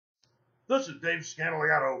This is Dave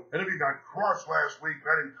Scandaliato, and if you got crushed last week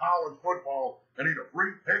betting college football and need a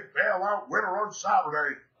free pick bailout winner on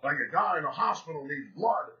Saturday, like a guy in a hospital needs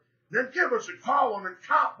blood, then give us a call on the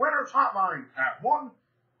COMP WINNERS HOTLINE at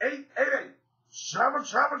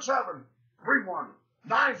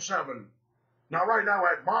 1-888-777-3197. Now, right now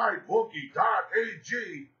at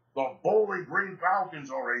mybookie.ag, the Bowling Green Falcons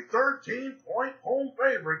are a 13-point home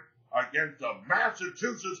favorite against the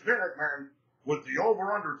Massachusetts Minutemen, with the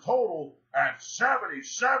over-under total at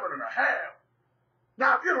 77.5.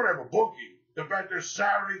 Now, if you don't have a bookie to bet this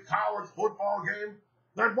Saturday college football game,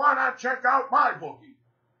 then why not check out MyBookie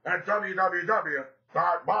at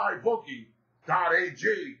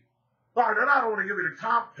www.mybookie.ag. All right, and I don't want to give you the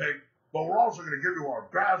comp pick, but we're also going to give you our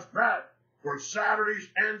best bet for Saturday's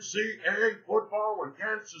NCAA football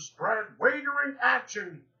against the spread wagering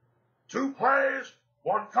action. 2 plays,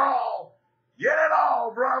 1 call. Get it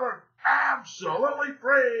all, brother. Absolutely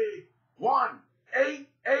free.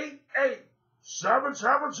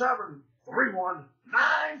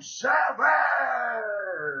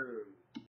 1-888-777-3197.